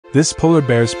This polar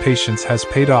bear's patience has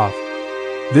paid off.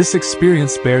 This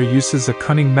experienced bear uses a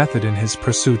cunning method in his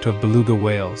pursuit of beluga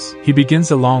whales. He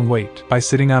begins a long wait by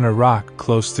sitting on a rock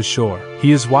close to shore.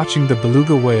 He is watching the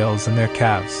beluga whales and their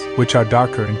calves, which are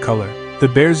darker in color. The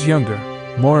bear's younger,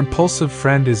 more impulsive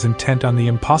friend is intent on the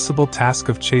impossible task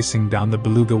of chasing down the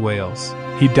beluga whales.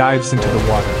 He dives into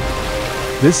the water.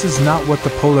 This is not what the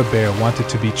polar bear wanted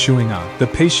to be chewing on. The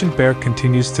patient bear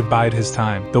continues to bide his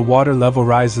time. The water level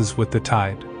rises with the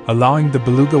tide, allowing the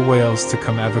beluga whales to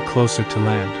come ever closer to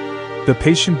land. The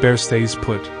patient bear stays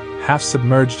put, half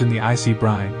submerged in the icy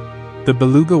brine. The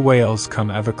beluga whales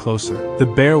come ever closer. The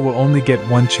bear will only get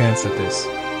one chance at this.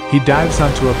 He dives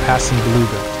onto a passing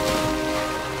beluga.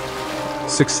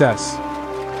 Success.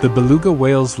 The beluga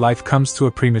whale's life comes to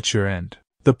a premature end.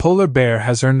 The polar bear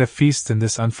has earned a feast in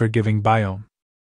this unforgiving biome.